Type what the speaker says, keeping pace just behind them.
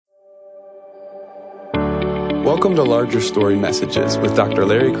Welcome to Larger Story Messages with Dr.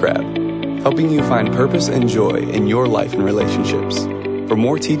 Larry Crabb, helping you find purpose and joy in your life and relationships. For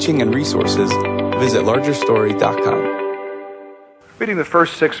more teaching and resources, visit largerstory.com. Reading the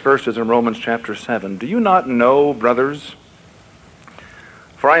first 6 verses in Romans chapter 7, do you not know, brothers?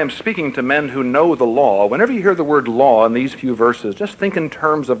 For I am speaking to men who know the law. Whenever you hear the word law in these few verses, just think in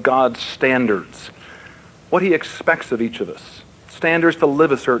terms of God's standards, what He expects of each of us. Standards to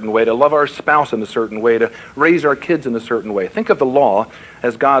live a certain way, to love our spouse in a certain way, to raise our kids in a certain way. Think of the law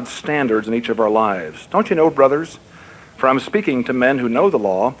as God's standards in each of our lives. Don't you know, brothers, for I'm speaking to men who know the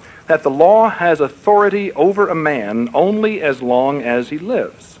law, that the law has authority over a man only as long as he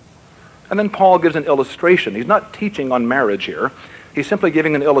lives. And then Paul gives an illustration. He's not teaching on marriage here. He's simply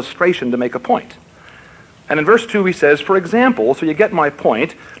giving an illustration to make a point. And in verse 2 he says, for example, so you get my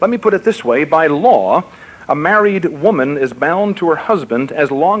point, let me put it this way, by law, a married woman is bound to her husband as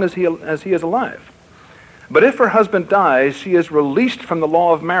long as he is alive. But if her husband dies, she is released from the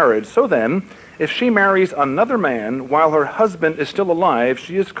law of marriage. So then, if she marries another man while her husband is still alive,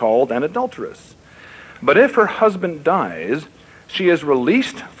 she is called an adulteress. But if her husband dies, she is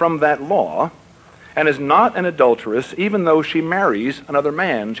released from that law and is not an adulteress, even though she marries another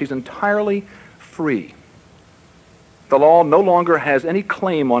man. She's entirely free. The law no longer has any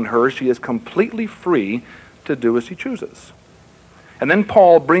claim on her. She is completely free to do as she chooses. And then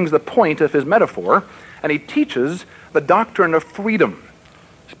Paul brings the point of his metaphor, and he teaches the doctrine of freedom.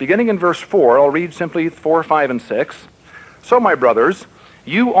 Beginning in verse 4, I'll read simply 4, 5, and 6. So, my brothers,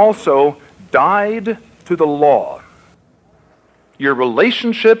 you also died to the law. Your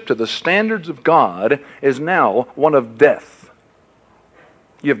relationship to the standards of God is now one of death.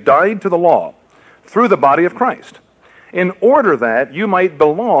 You've died to the law through the body of Christ, in order that you might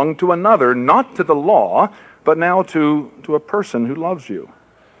belong to another, not to the law, but now to a person who loves you,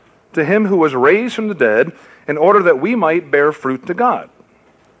 to Him who was raised from the dead, in order that we might bear fruit to God.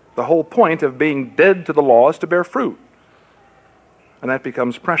 The whole point of being dead to the law is to bear fruit. And that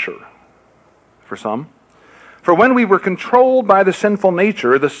becomes pressure for some. For when we were controlled by the sinful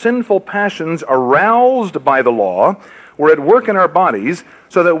nature, the sinful passions aroused by the law were at work in our bodies,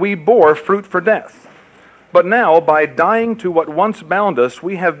 so that we bore fruit for death. But now, by dying to what once bound us,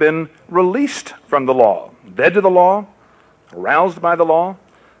 we have been released from the law, dead to the law, aroused by the law,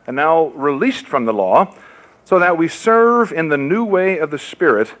 and now released from the law, so that we serve in the new way of the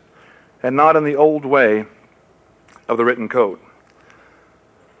Spirit and not in the old way of the written code.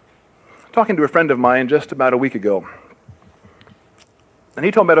 Talking to a friend of mine just about a week ago, and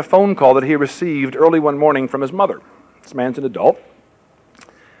he told me about a phone call that he received early one morning from his mother. This man's an adult.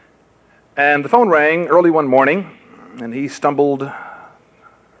 And the phone rang early one morning, and he stumbled,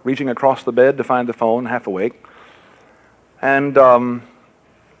 reaching across the bed to find the phone, half awake. And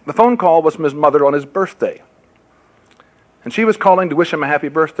the phone call was from his mother on his birthday. And she was calling to wish him a happy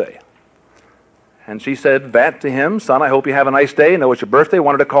birthday. And she said that to him, son, I hope you have a nice day. I know it's your birthday.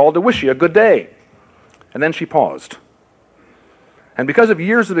 Wanted to call to wish you a good day. And then she paused. And because of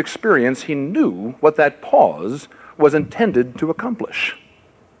years of experience, he knew what that pause was intended to accomplish.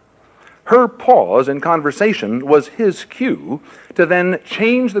 Her pause in conversation was his cue to then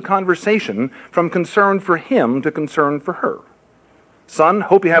change the conversation from concern for him to concern for her. Son,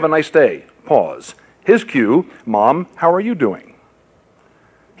 hope you have a nice day. Pause. His cue, Mom, how are you doing?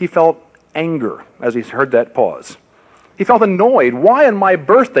 He felt anger as he heard that pause. He felt annoyed. Why on my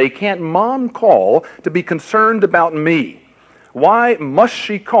birthday can't Mom call to be concerned about me? Why must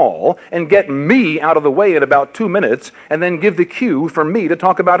she call and get me out of the way in about 2 minutes and then give the cue for me to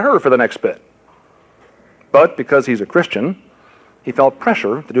talk about her for the next bit? But because he's a Christian, he felt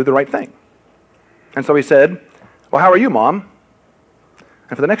pressure to do the right thing. And so he said, well, how are you, Mom?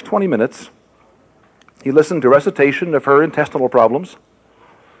 And for the next 20 minutes, he listened to a recitation of her intestinal problems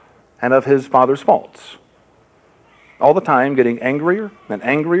and of his father's faults, all the time getting angrier and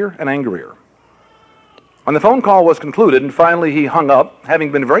angrier and angrier. When the phone call was concluded and finally he hung up,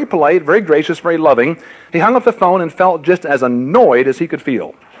 having been very polite, very gracious, very loving, he hung up the phone and felt just as annoyed as he could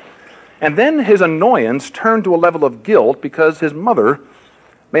feel. And then his annoyance turned to a level of guilt because his mother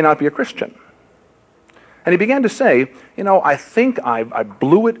may not be a Christian. And he began to say, I think I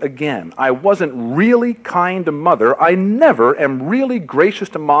blew it again. I wasn't really kind to Mother. I never am really gracious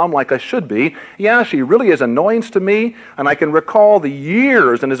to Mom like I should be. Yeah, she really is annoyance to me. And I can recall the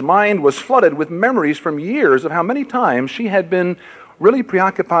years, and his mind was flooded with memories from years of how many times she had been really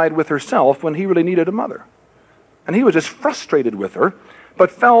preoccupied with herself when he really needed a mother. And he was just frustrated with her,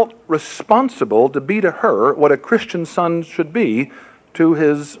 but felt responsible to be to her what a Christian son should be to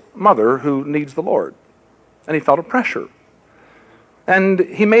his mother who needs the Lord. And he felt a pressure. And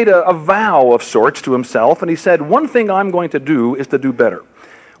he made a vow of sorts to himself, and he said, one thing I'm going to do is to do better.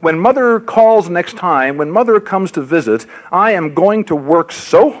 When Mother calls next time, when Mother comes to visit, I am going to work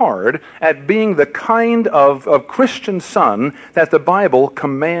so hard at being the kind of Christian son that the Bible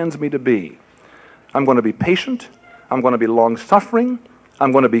commands me to be. I'm going to be patient. I'm going to be long-suffering.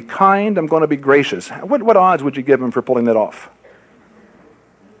 I'm going to be kind. I'm going to be gracious. What odds would you give him for pulling that off?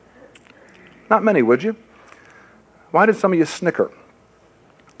 Not many, would you? Why did some of you snicker?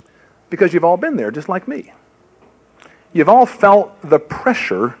 Because you've all been there, just like me. You've all felt the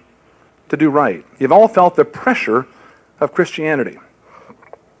pressure to do right. You've all felt the pressure of Christianity.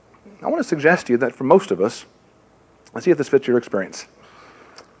 I want to suggest to you that for most of us, let's see if this fits your experience.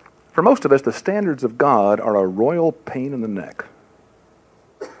 For most of us, the standards of God are a royal pain in the neck.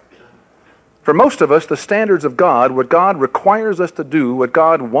 For most of us, the standards of God, what God requires us to do, what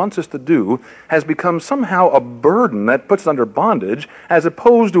God wants us to do, has become somehow a burden that puts us under bondage, as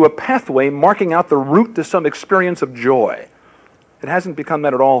opposed to a pathway marking out the route to some experience of joy. It hasn't become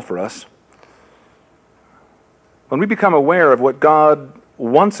that at all for us. When we become aware of what God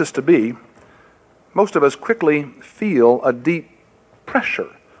wants us to be, most of us quickly feel a deep pressure,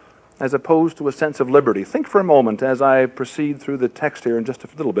 as opposed to a sense of liberty. Think for a moment as I proceed through the text here in just a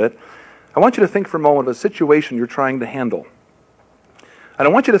little bit. I want you to think for a moment of a situation you're trying to handle. And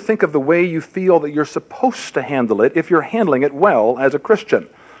I want you to think of the way you feel that you're supposed to handle it if you're handling it well as a Christian,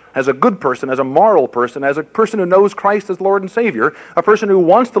 as a good person, as a moral person, as a person who knows Christ as Lord and Savior, a person who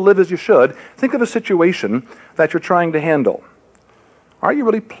wants to live as you should. Think of a situation that you're trying to handle. Are you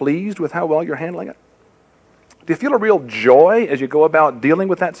really pleased with how well you're handling it? Do you feel a real joy as you go about dealing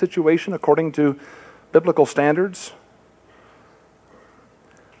with that situation according to biblical standards?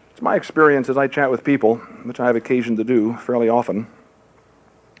 It's my experience as I chat with people, which I have occasion to do fairly often,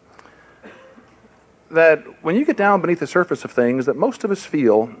 that when you get down beneath the surface of things, that most of us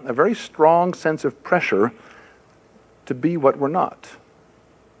feel a very strong sense of pressure to be what we're not.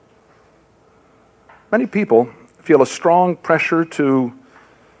 Many people feel a strong pressure to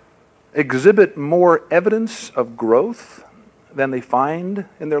exhibit more evidence of growth than they find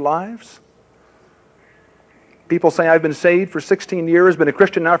in their lives. People say, I've been saved for 16 years, been a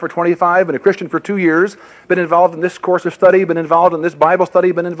Christian now for 25, been a Christian for 2 years, been involved in this course of study, been involved in this Bible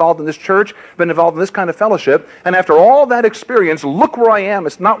study, been involved in this church, been involved in this kind of fellowship, and after all that experience, look where I am,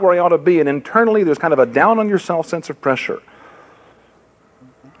 it's not where I ought to be, and internally there's kind of a down on yourself sense of pressure.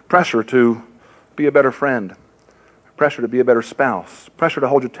 Pressure to be a better friend, pressure to be a better spouse, pressure to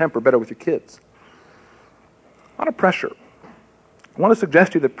hold your temper better with your kids. A lot of pressure. I want to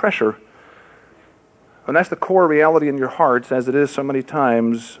suggest to you that pressure, and that's the core reality in your hearts, as it is so many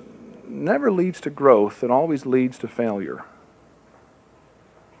times, never leads to growth. It always leads to failure.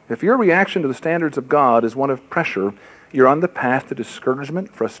 If your reaction to the standards of God is one of pressure, you're on the path to discouragement,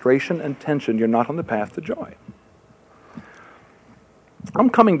 frustration, and tension. You're not on the path to joy.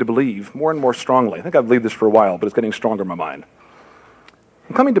 I'm coming to believe more and more strongly, I think I've believed this for a while, but it's getting stronger in my mind.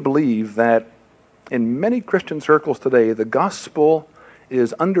 I'm coming to believe that in many Christian circles today, the gospel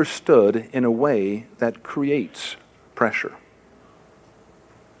is understood in a way that creates pressure.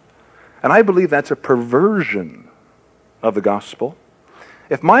 And I believe that's a perversion of the gospel.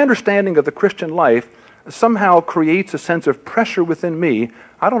 If my understanding of the Christian life somehow creates a sense of pressure within me,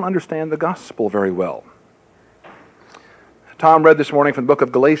 I don't understand the gospel very well. Tom read this morning from the book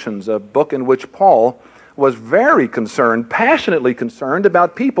of Galatians, a book in which Paul was very concerned, passionately concerned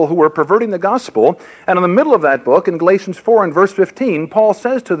about people who were perverting the gospel. And in the middle of that book, in Galatians 4 and verse 15, Paul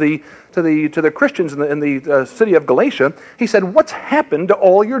says to the Christians in the city of Galatia, he said, what's happened to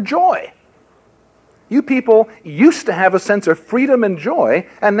all your joy? You people used to have a sense of freedom and joy,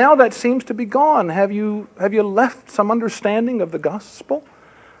 and now that seems to be gone. Have you left some understanding of the gospel?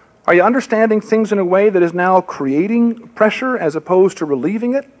 Are you understanding things in a way that is now creating pressure as opposed to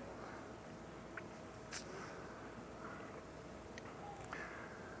relieving it?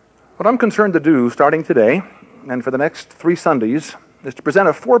 What I'm concerned to do, starting today, and for the next 3 Sundays, is to present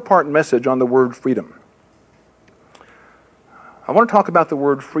a 4-part message on the word freedom. I want to talk about the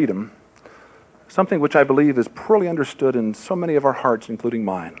word freedom, something which I believe is poorly understood in so many of our hearts, including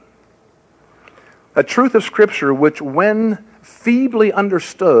mine. A truth of Scripture which, when feebly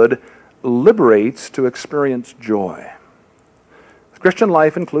understood, liberates to experience joy. Christian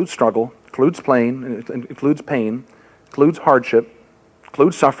life includes struggle, includes pain, includes hardship,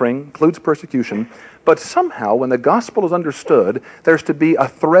 includes suffering, includes persecution, but somehow when the gospel is understood, there's to be a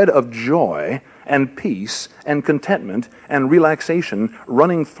thread of joy and peace and contentment and relaxation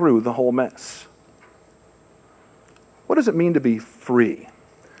running through the whole mess. What does it mean to be free?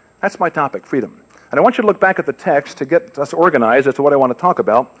 That's my topic, freedom. And I want you to look back at the text to get us organized as to what I want to talk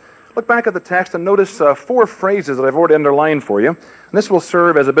about. Look back at the text and notice 4 phrases that I've already underlined for you. And this will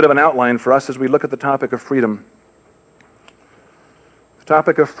serve as a bit of an outline for us as we look at the topic of freedom. The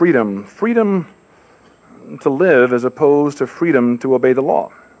topic of freedom. Freedom to live as opposed to freedom to obey the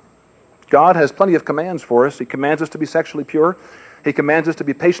law. God has plenty of commands for us. He commands us to be sexually pure. He commands us to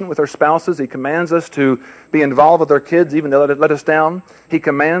be patient with our spouses. He commands us to be involved with our kids, even though they let us down. He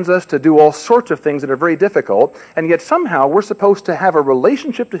commands us to do all sorts of things that are very difficult, and yet somehow we're supposed to have a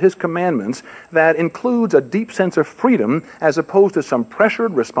relationship to His commandments that includes a deep sense of freedom as opposed to some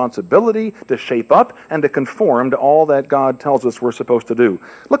pressured responsibility to shape up and to conform to all that God tells us we're supposed to do.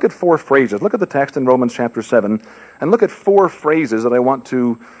 Look at 4 phrases. Look at the text in Romans chapter 7, and look at 4 phrases that I want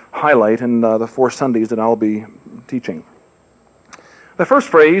to highlight in the 4 Sundays that I'll be teaching. The first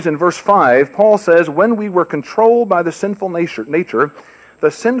phrase in verse 5, Paul says, when we were controlled by the sinful nature, the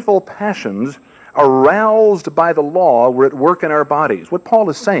sinful passions aroused by the law were at work in our bodies. What Paul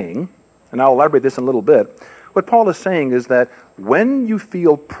is saying, and I'll elaborate this in a little bit, what Paul is saying is that when you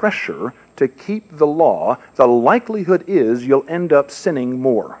feel pressure to keep the law, the likelihood is you'll end up sinning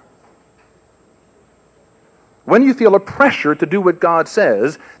more. When you feel a pressure to do what God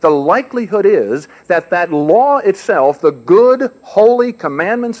says, the likelihood is that that law itself, the good, holy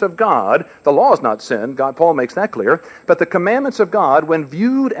commandments of God, the law is not sin, Paul makes that clear, but the commandments of God, when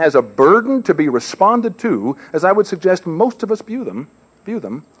viewed as a burden to be responded to, as I would suggest most of us view them,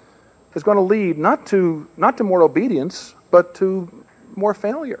 is going to lead not to more obedience, but to more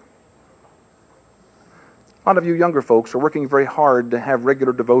failure. A lot of you younger folks are working very hard to have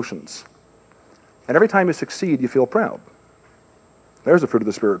regular devotions. And every time you succeed, you feel proud. There's the fruit of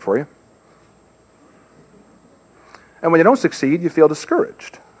the Spirit for you. And when you don't succeed, you feel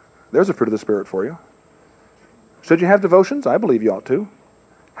discouraged. There's the fruit of the Spirit for you. Should you have devotions? I believe you ought to.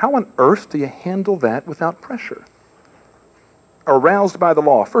 How on earth do you handle that without pressure? Aroused by the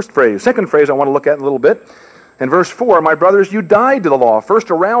law. First phrase. Second phrase I want to look at in a little bit. In verse 4, my brothers, you died to the law.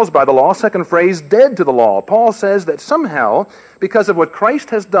 First, aroused by the law. Second phrase, dead to the law. Paul says that somehow, because of what Christ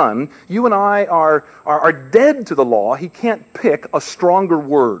has done, you and I are dead to the law. He can't pick a stronger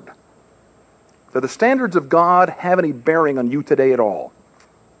word. Do the standards of God have any bearing on you today at all?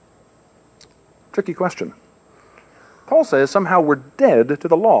 Tricky question. Paul says somehow we're dead to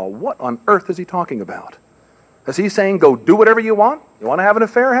the law. What on earth is he talking about? Is he saying go do whatever you want? You want to have an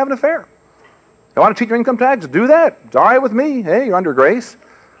affair? Have an affair. You want to cheat your income tax? Do that. It's all right with me. Hey, you're under grace.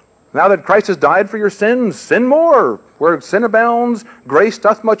 Now that Christ has died for your sins, sin more. Where sin abounds, grace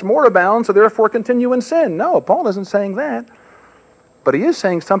doth much more abound, so therefore continue in sin. No, Paul isn't saying that. But he is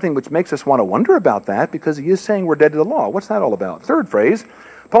saying something which makes us want to wonder about that, because he is saying we're dead to the law. What's that all about? Third phrase,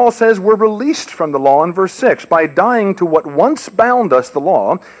 Paul says we're released from the law in verse 6. By dying to what once bound us, the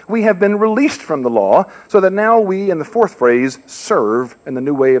law, we have been released from the law, so that now we, in the fourth phrase, serve in the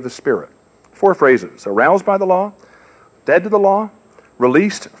new way of the Spirit. 4 phrases: aroused by the law, dead to the law,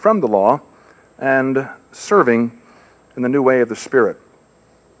 released from the law, and serving in the new way of the Spirit.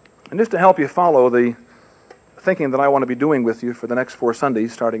 And just to help you follow the thinking that I want to be doing with you for the next 4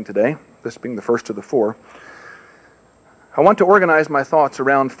 Sundays starting today, this being the first of the 4, I want to organize my thoughts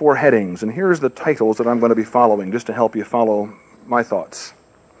around 4 headings, and here's the titles that I'm going to be following just to help you follow my thoughts.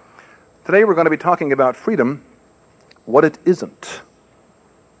 Today we're going to be talking about freedom, what it isn't.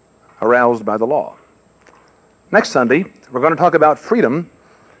 Aroused by the law. Next Sunday, we're going to talk about freedom,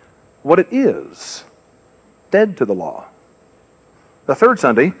 what it is, dead to the law. The third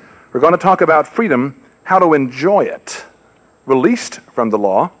Sunday, we're going to talk about freedom, how to enjoy it, released from the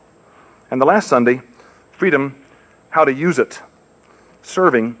law. And the last Sunday, freedom, how to use it,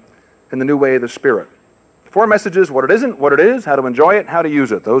 serving in the new way of the Spirit. 4 messages, what it isn't, what it is, how to enjoy it, how to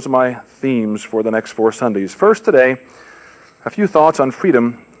use it. Those are my themes for the next 4 Sundays. First today, a few thoughts on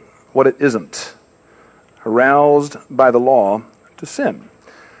freedom, what it isn't. Aroused by the law to sin.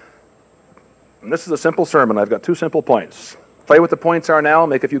 And this is a simple sermon. I've got 2 simple points. Play what the points are now,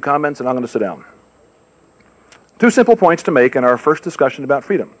 make a few comments, and I'm going to sit down. 2 simple points to make in our first discussion about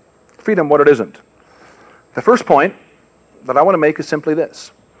freedom. Freedom, what it isn't. The first point that I want to make is simply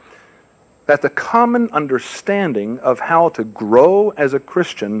this: that the common understanding of how to grow as a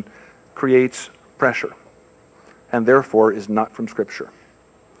Christian creates pressure, and therefore is not from Scripture.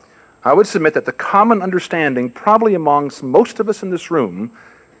 I would submit that the common understanding, probably amongst most of us in this room,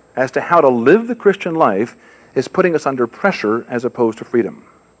 as to how to live the Christian life is putting us under pressure as opposed to freedom.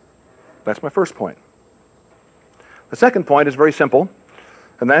 That's my first point. The second point is very simple,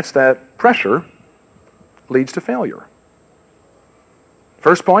 and that's that pressure leads to failure.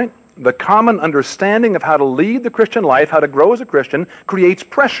 First point, the common understanding of how to lead the Christian life, how to grow as a Christian, creates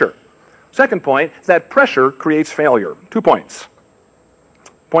pressure. Second point, that pressure creates failure. 2 points.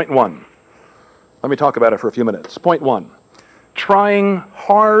 Point 1. Let me talk about it for a few minutes. Point 1. Trying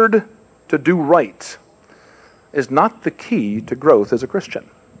hard to do right is not the key to growth as a Christian.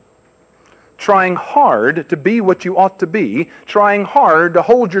 Trying hard to be what you ought to be, trying hard to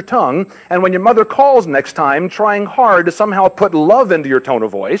hold your tongue, and when your mother calls next time, trying hard to somehow put love into your tone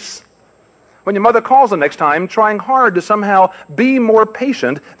of voice. When your mother calls the next time, trying hard to somehow be more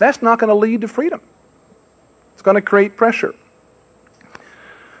patient, that's not going to lead to freedom. It's going to create pressure.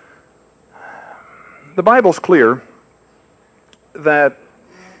 The Bible's clear that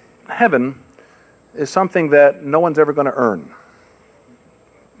heaven is something that no one's ever going to earn.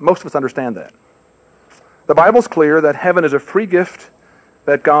 Most of us understand that. The Bible's clear that heaven is a free gift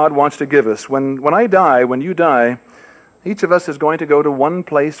that God wants to give us. When I die, when you die, each of us is going to go to one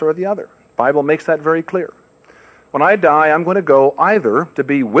place or the other. The Bible makes that very clear. When I die, I'm going to go either to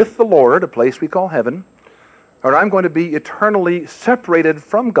be with the Lord, a place we call heaven, or I'm going to be eternally separated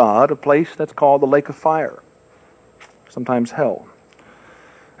from God, a place that's called the lake of fire, sometimes hell.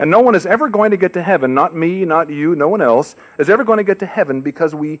 And no one is ever going to get to heaven, not me, not you, no one else, is ever going to get to heaven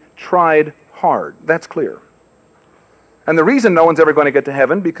because we tried hard. That's clear. And the reason no one's ever going to get to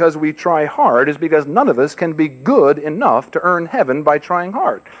heaven because we try hard is because none of us can be good enough to earn heaven by trying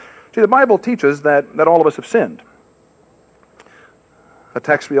hard. See, the Bible teaches that all of us have sinned. A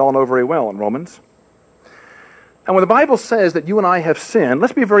text we all know very well in Romans. And when the Bible says that you and I have sinned,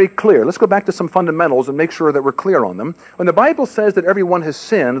 let's be very clear. Let's go back to some fundamentals and make sure that we're clear on them. When the Bible says that everyone has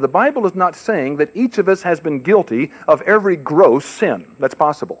sinned, the Bible is not saying that each of us has been guilty of every gross sin that's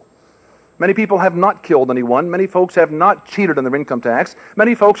possible. Many people have not killed anyone. Many folks have not cheated on their income tax.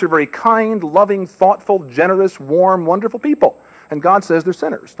 Many folks are very kind, loving, thoughtful, generous, warm, wonderful people. And God says they're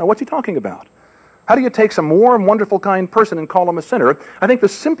sinners. Now, what's he talking about? How do you take some warm, wonderful, kind person and call him a sinner? I think the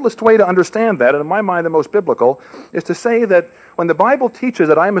simplest way to understand that, and in my mind the most biblical, is to say that when the Bible teaches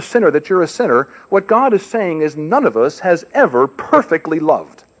that I'm a sinner, that you're a sinner, what God is saying is none of us has ever perfectly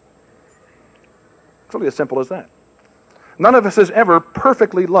loved. It's really as simple as that. None of us has ever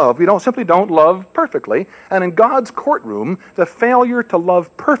perfectly loved. We simply don't love perfectly. And in God's courtroom, the failure to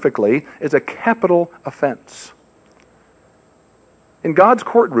love perfectly is a capital offense. In God's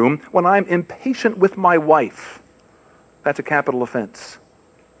courtroom, when I'm impatient with my wife, that's a capital offense.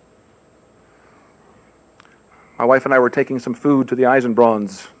 My wife and I were taking some food to the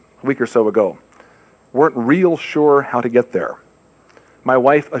Eisenbrauns a week or so ago. Weren't real sure how to get there. My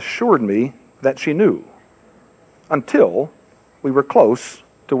wife assured me that she knew, until we were close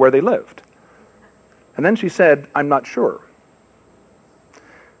to where they lived. And then she said, I'm not sure.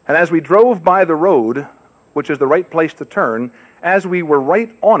 And as we drove by the road, which is the right place to turn, as we were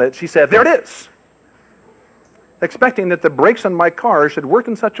right on it, she said, there it is! Expecting that the brakes on my car should work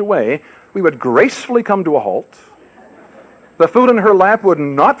in such a way we would gracefully come to a halt. The food in her lap would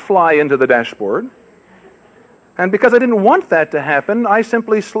not fly into the dashboard. And because I didn't want that to happen, I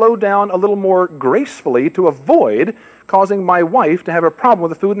simply slowed down a little more gracefully to avoid causing my wife to have a problem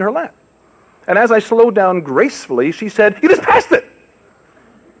with the food in her lap. And as I slowed down gracefully, she said, you just passed it!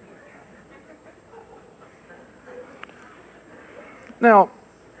 Now,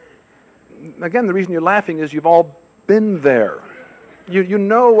 again, the reason you're laughing is you've all been there. You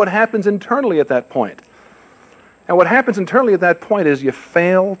know what happens internally at that point. And what happens internally at that point is you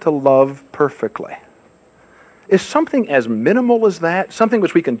fail to love perfectly. Is something as minimal as that, something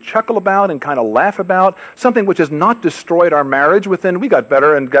which we can chuckle about and kind of laugh about, something which has not destroyed our marriage we got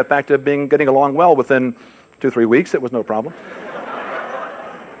better and got back to getting along well within 2-3 weeks, it was no problem.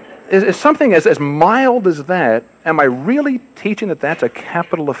 Is something as mild as that, am I really teaching that that's a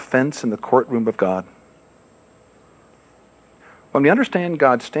capital offense in the courtroom of God? When we understand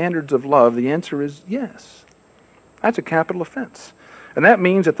God's standards of love, the answer is yes. That's a capital offense. And that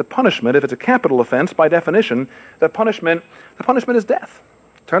means that the punishment, if it's a capital offense, by definition, the punishment is death.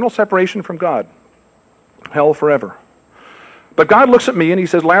 Eternal separation from God. Hell forever. But God looks at me and he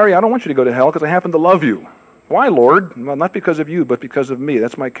says, Larry, I don't want you to go to hell because I happen to love you. Why, Lord? Well, not because of you, but because of me.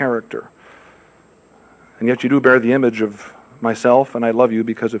 That's my character. And yet you do bear the image of myself, and I love you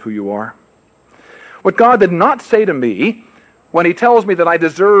because of who you are. What God did not say to me when he tells me that I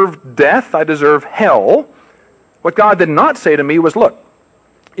deserve death, I deserve hell, what God did not say to me was, look,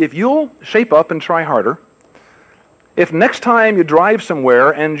 if you'll shape up and try harder, if next time you drive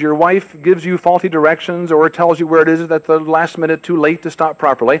somewhere and your wife gives you faulty directions or tells you where it is at the last minute too late to stop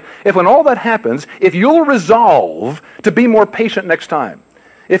properly, if when all that happens, if you'll resolve to be more patient next time,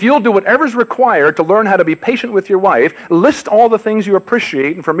 if you'll do whatever's required to learn how to be patient with your wife, list all the things you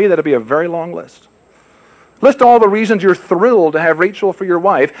appreciate, and for me that'll be a very long list. List all the reasons you're thrilled to have Rachel for your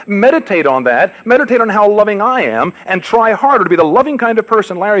wife. Meditate on that. Meditate on how loving I am, and try harder to be the loving kind of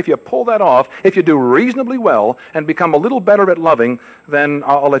person. Larry, if you pull that off, if you do reasonably well and become a little better at loving, then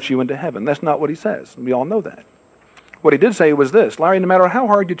I'll let you into heaven. That's not what he says. We all know that. What he did say was this: Larry, no matter how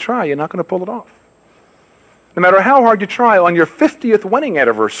hard you try, you're not going to pull it off. No matter how hard you try on your 50th wedding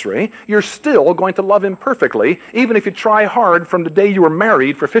anniversary, you're still going to love him perfectly. Even if you try hard from the day you were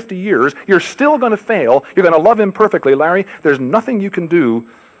married for 50 years, you're still going to fail. You're going to love him perfectly. Larry, there's nothing you can do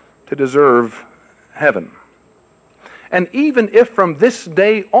to deserve heaven. And even if from this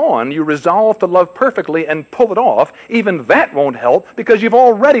day on you resolve to love perfectly and pull it off, even that won't help, because you've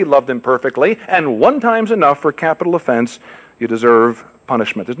already loved him perfectly, and one time's enough for capital offense. You deserve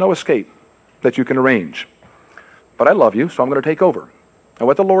punishment. There's no escape that you can arrange. But I love you, so I'm going to take over. And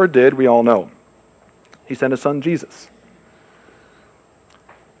what the Lord did, we all know. He sent his son Jesus.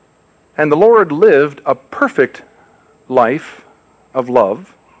 And the Lord lived a perfect life of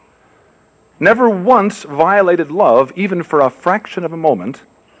love, never once violated love, even for a fraction of a moment.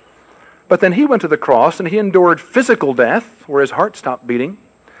 But then he went to the cross and he endured physical death, where his heart stopped beating,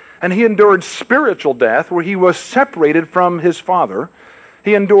 and he endured spiritual death, where he was separated from his Father.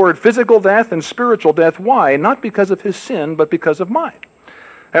 He endured physical death and spiritual death. Why? Not because of his sin, but because of mine.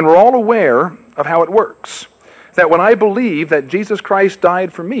 And we're all aware of how it works. That when I believe that Jesus Christ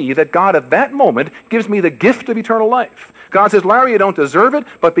died for me, that God at that moment gives me the gift of eternal life. God says, Larry, you don't deserve it,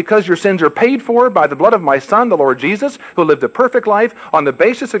 but because your sins are paid for by the blood of my Son, the Lord Jesus, who lived a perfect life, on the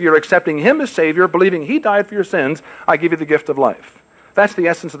basis of your accepting him as Savior, believing he died for your sins, I give you the gift of life. That's the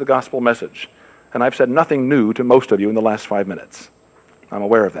essence of the gospel message. And I've said nothing new to most of you in the last 5 minutes. I'm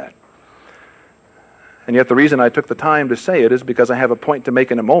aware of that. And yet the reason I took the time to say it is because I have a point to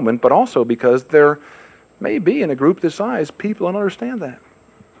make in a moment, but also because there may be in a group this size people who don't understand that.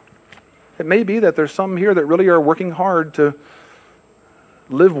 It may be that there's some here that really are working hard to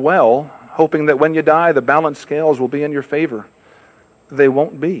live well, hoping that when you die the balance scales will be in your favor. They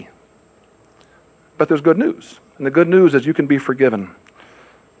won't be. But there's good news. And the good news is you can be forgiven.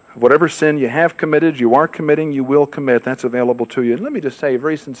 Whatever sin you have committed, you are committing, you will commit, that's available to you. And let me just say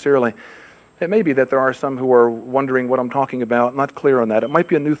very sincerely, it may be that there are some who are wondering what I'm talking about, not clear on that. It might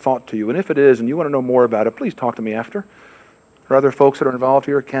be a new thought to you. And if it is, and you want to know more about it, please talk to me after. There are other folks that are involved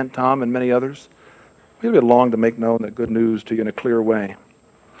here, Kent, Tom, and many others. We'll be along to make known that good news to you in a clear way.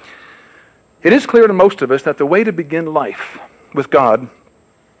 It is clear to most of us that the way to begin life with God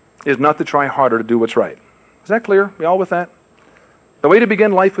is not to try harder to do what's right. Is that clear? We all with that? The way to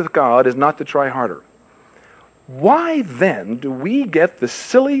begin life with God is not to try harder. Why then do we get the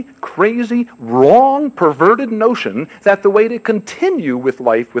silly, crazy, wrong, perverted notion that the way to continue with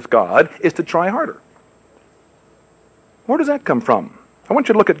life with God is to try harder? Where does that come from? I want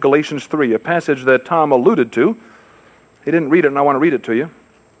you to look at Galatians 3, a passage that Tom alluded to. He didn't read it, and I want to read it to you.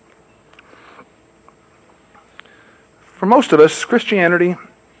 For most of us, Christianity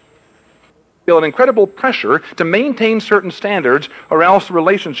feel an incredible pressure to maintain certain standards, or else the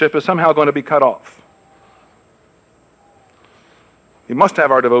relationship is somehow going to be cut off. We must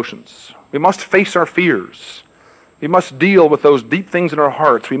have our devotions. We must face our fears. We must deal with those deep things in our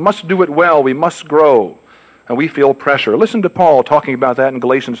hearts. We must do it well. We must grow. And we feel pressure. Listen to Paul talking about that in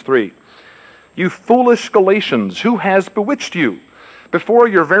Galatians 3. You foolish Galatians, who has bewitched you? Before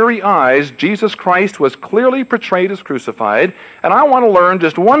your very eyes, Jesus Christ was clearly portrayed as crucified, and I want to learn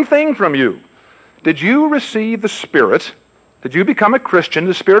just one thing from you. Did you receive the Spirit? Did you become a Christian,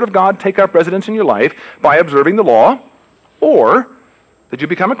 the Spirit of God take up residence in your life by observing the law? Or did you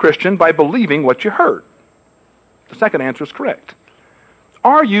become a Christian by believing what you heard? The second answer is correct.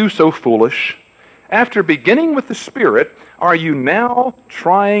 Are you so foolish? After beginning with the Spirit, are you now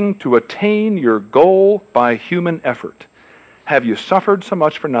trying to attain your goal by human effort? Have you suffered so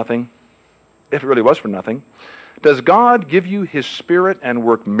much for nothing? If it really was for nothing. Does God give you His Spirit and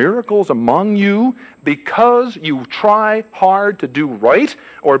work miracles among you because you try hard to do right,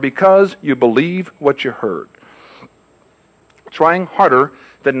 or because you believe what you heard? Trying harder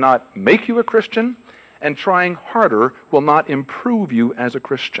did not make you a Christian, and trying harder will not improve you as a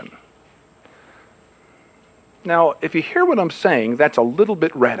Christian. Now, if you hear what I'm saying, that's a little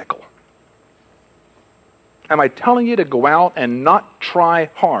bit radical. Am I telling you to go out and not try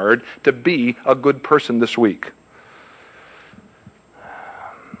hard to be a good person this week?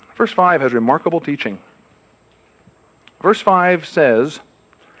 Verse 5 has remarkable teaching. Verse 5 says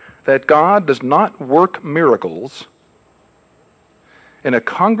that God does not work miracles in a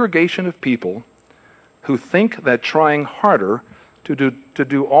congregation of people who think that trying harder to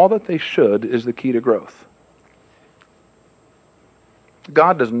do all that they should is the key to growth.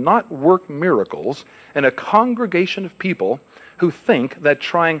 God does not work miracles in a congregation of people who think that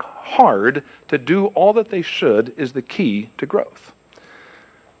trying hard to do all that they should is the key to growth.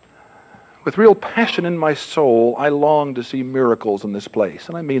 With real passion in my soul, I long to see miracles in this place,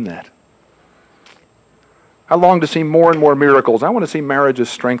 and I mean that. I long to see more and more miracles. I want to see marriages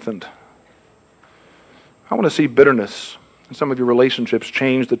strengthened. I want to see bitterness in some of your relationships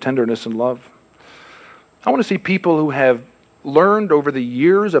change to tenderness and love. I want to see people who have learned over the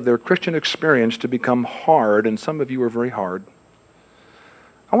years of their Christian experience to become hard, and some of you are very hard.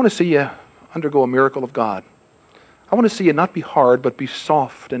 I want to see you undergo a miracle of God. I want to see you not be hard, but be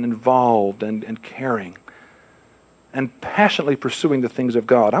soft and involved and caring and passionately pursuing the things of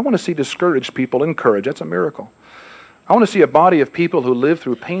God. I want to see discouraged people encouraged. That's a miracle. I want to see a body of people who live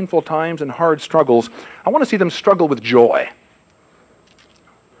through painful times and hard struggles. I want to see them struggle with joy.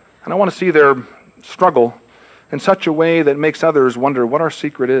 And I want to see their struggle in such a way that makes others wonder what our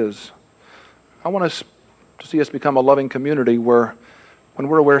secret is. I want us to see us become a loving community where when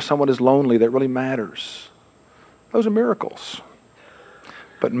we're aware someone is lonely, that really matters. Those are miracles.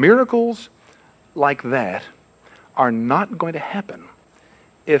 But miracles like that are not going to happen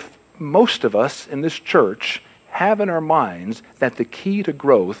if most of us in this church have in our minds that the key to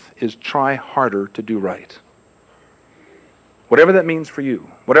growth is try harder to do right. Whatever that means for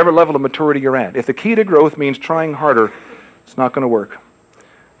you, whatever level of maturity you're at, if the key to growth means trying harder, it's not going to work.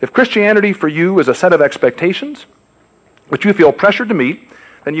 If Christianity for you is a set of expectations which you feel pressured to meet,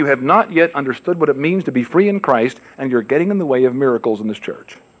 then you have not yet understood what it means to be free in Christ, and you're getting in the way of miracles in this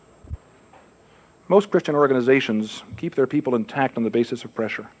church. Most Christian organizations keep their people intact on the basis of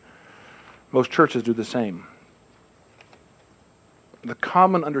pressure. Most churches do the same. The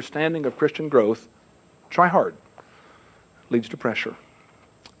common understanding of Christian growth, try hard, leads to pressure.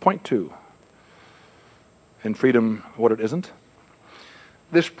 Point 2, in freedom, what it isn't.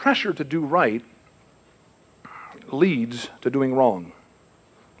 This pressure to do right leads to doing wrong.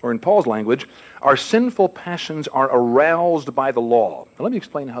 Or in Paul's language, our sinful passions are aroused by the law. Now let me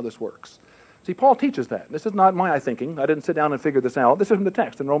explain how this works. See, Paul teaches that. This is not my thinking. I didn't sit down and figure this out. This is from the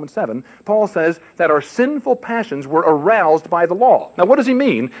text in Romans 7. Paul says that our sinful passions were aroused by the law. Now what does he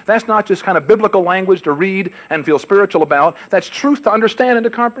mean? That's not just kind of biblical language to read and feel spiritual about. That's truth to understand and to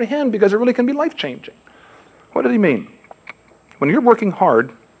comprehend because it really can be life-changing. What does he mean? When you're working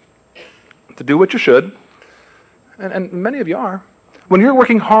hard to do what you should, and many of you are, when you're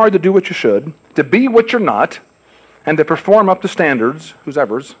working hard to do what you should, to be what you're not, and to perform up to standards, whose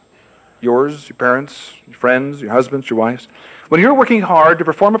ever's, yours, your parents, your friends, your husbands, your wives, when you're working hard to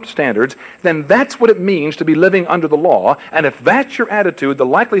perform up to standards, then that's what it means to be living under the law, and if that's your attitude, the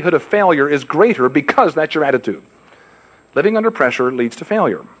likelihood of failure is greater because that's your attitude. Living under pressure leads to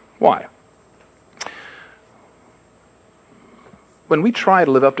failure. Why? When we try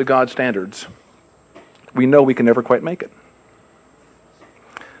to live up to God's standards, we know we can never quite make it.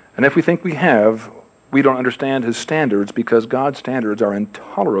 And if we think we have, we don't understand His standards because God's standards are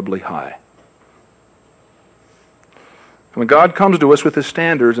intolerably high. And when God comes to us with His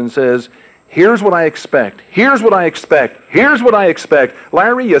standards and says, here's what I expect, here's what I expect, here's what I expect.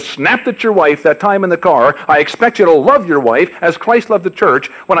 Larry, you snapped at your wife that time in the car. I expect you to love your wife as Christ loved the church.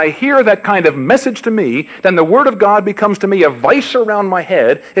 When I hear that kind of message to me, then the Word of God becomes to me a vice around my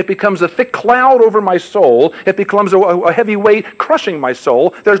head. It becomes a thick cloud over my soul. It becomes a heavy weight crushing my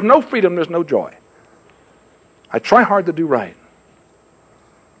soul. There's no freedom, there's no joy. I try hard to do right.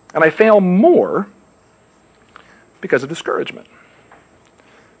 And I fail more because of discouragement.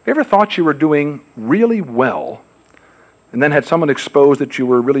 Have you ever thought you were doing really well and then had someone expose that you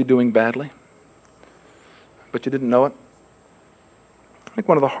were really doing badly, but you didn't know it? I think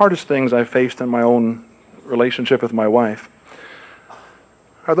one of the hardest things I faced in my own relationship with my wife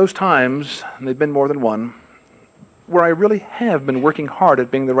are those times, and they've been more than one, where I really have been working hard at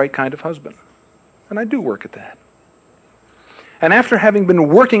being the right kind of husband. And I do work at that. And after having been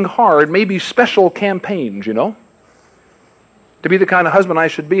working hard, maybe special campaigns, to be the kind of husband I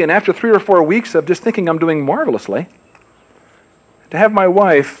should be, and after 3 or 4 weeks of just thinking I'm doing marvelously, to have my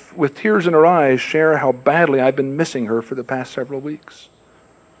wife, with tears in her eyes, share how badly I've been missing her for the past several weeks.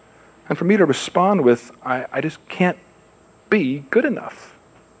 And for me to respond with, I just can't be good enough.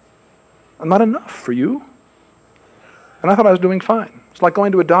 I'm not enough for you. And I thought I was doing fine. It's like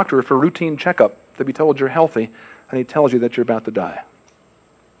going to a doctor for a routine checkup to be told you're healthy, and he tells you that you're about to die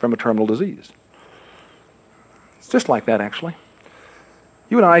from a terminal disease. It's just like that, actually.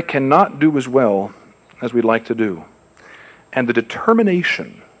 You and I cannot do as well as we'd like to do. And the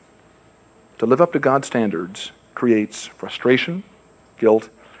determination to live up to God's standards creates frustration, guilt,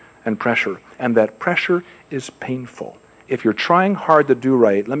 and pressure. And that pressure is painful. if you're trying hard to do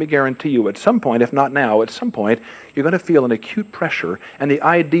right, let me guarantee you at some point, if not now, at some point, you're going to feel an acute pressure, and the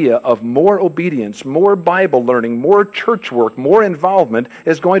idea of more obedience, more Bible learning, more church work, more involvement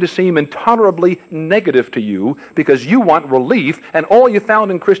is going to seem intolerably negative to you because you want relief, and all you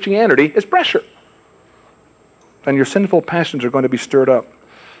found in Christianity is pressure. And your sinful passions are going to be stirred up.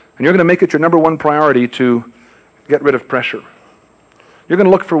 And you're going to make it your number one priority to get rid of pressure. You're going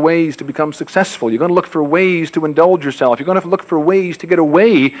to look for ways to become successful. You're going to look for ways to indulge yourself. You're going to look for ways to get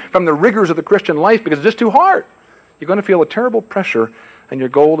away from the rigors of the Christian life because it's just too hard. You're going to feel a terrible pressure, and your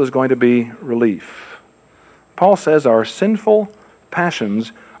goal is going to be relief. Paul says our sinful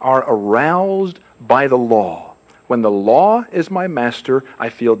passions are aroused by the law. When the law is my master, I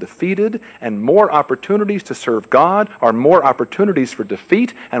feel defeated, and more opportunities to serve God are more opportunities for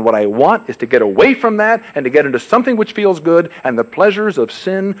defeat, and what I want is to get away from that and to get into something which feels good, and the pleasures of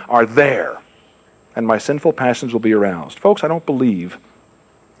sin are there, and my sinful passions will be aroused. Folks, I don't believe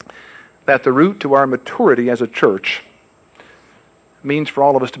that the route to our maturity as a church means for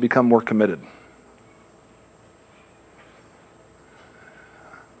all of us to become more committed.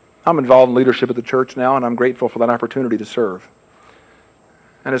 I'm involved in leadership at the church now, and I'm grateful for that opportunity to serve.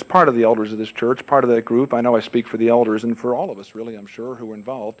 And as part of the elders of this church, part of that group, I know I speak for the elders, and for all of us, really, I'm sure, who are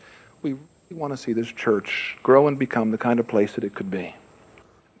involved, we want to see this church grow and become the kind of place that it could be.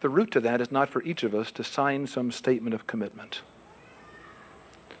 The route to that is not for each of us to sign some statement of commitment.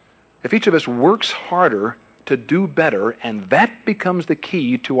 If each of us works harder to do better, and that becomes the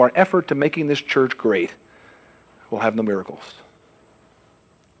key to our effort to making this church great, we'll have no miracles.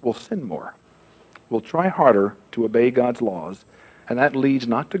 We'll sin more. We'll try harder to obey God's laws, and that leads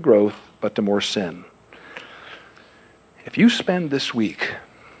not to growth, but to more sin. If you spend this week,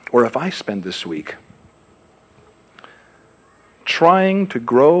 or if I spend this week, trying to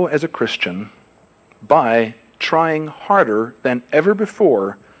grow as a Christian by trying harder than ever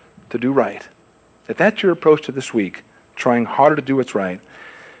before to do right, if that's your approach to this week, trying harder to do what's right,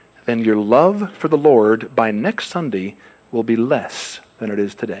 then your love for the Lord by next Sunday will be less than it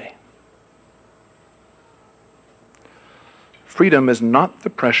is today. Freedom is not the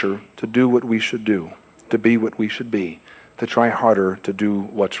pressure to do what we should do, to be what we should be, to try harder to do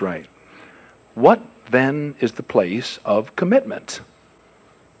what's right. What then is the place of commitment?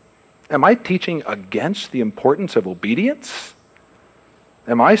 Am I teaching against the importance of obedience?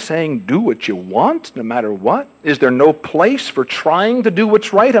 Am I saying do what you want no matter what? Is there no place for trying to do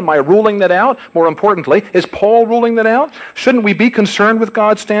what's right? Am I ruling that out? More importantly, is Paul ruling that out? Shouldn't we be concerned with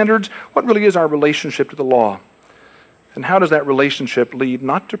God's standards? What really is our relationship to the law? And how does that relationship lead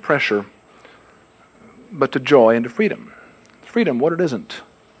not to pressure, but to joy and to freedom? Freedom, what it isn't.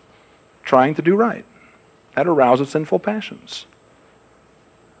 Trying to do right. That arouses sinful passions.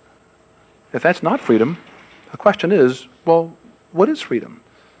 If that's not freedom, the question is, well, what is freedom?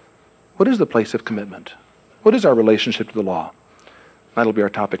 What is the place of commitment? What is our relationship to the law? That'll be our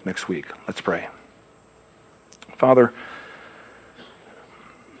topic next week. Let's pray. Father,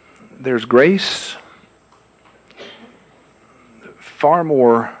 there's grace far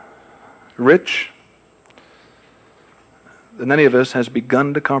more rich than any of us has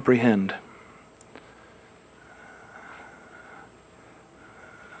begun to comprehend.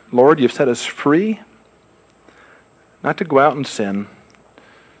 Lord, you've set us free not to go out and sin.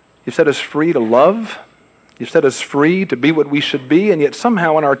 You've set us free to love. You've set us free to be what we should be, and yet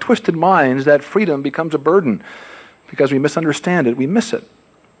somehow in our twisted minds that freedom becomes a burden because we misunderstand it, we miss it.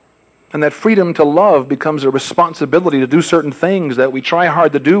 And that freedom to love becomes a responsibility to do certain things that we try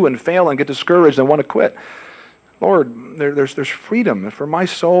hard to do and fail and get discouraged and want to quit. Lord, there's freedom for my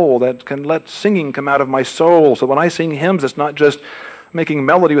soul that can let singing come out of my soul, so when I sing hymns, it's not just making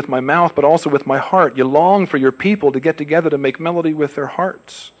melody with my mouth, but also with my heart. You long for your people to get together to make melody with their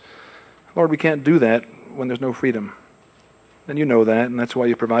hearts. Lord, we can't do that when there's no freedom. And you know that, and that's why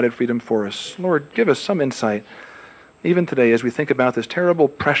you provided freedom for us. Lord, give us some insight, even today, as we think about this terrible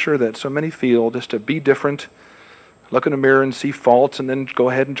pressure that so many feel just to be different, look in the mirror and see faults, and then go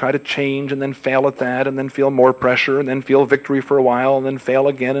ahead and try to change, and then fail at that, and then feel more pressure, and then feel victory for a while, and then fail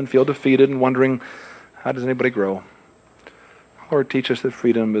again and feel defeated and wondering, how does anybody grow? Lord, teach us that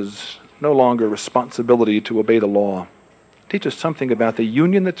freedom is no longer a responsibility to obey the law. Teach us something about the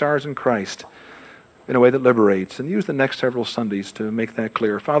union that's ours in Christ in a way that liberates, and use the next several Sundays to make that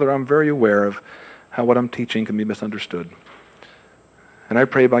clear. Father, I'm very aware of how what I'm teaching can be misunderstood. And I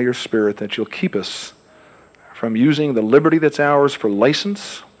pray by your Spirit that you'll keep us from using the liberty that's ours for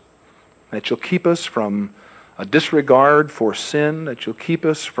license, that you'll keep us from a disregard for sin, that you'll keep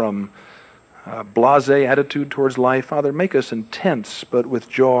us from a blasé attitude towards life. Father, make us intense, but with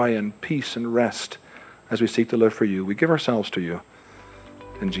joy and peace and rest, as we seek to live for you. We give ourselves to you.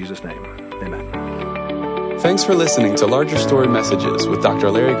 In Jesus' name, amen. Thanks for listening to Larger Story Messages with Dr.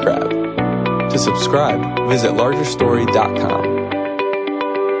 Larry Crabb. To subscribe, visit largerstory.com.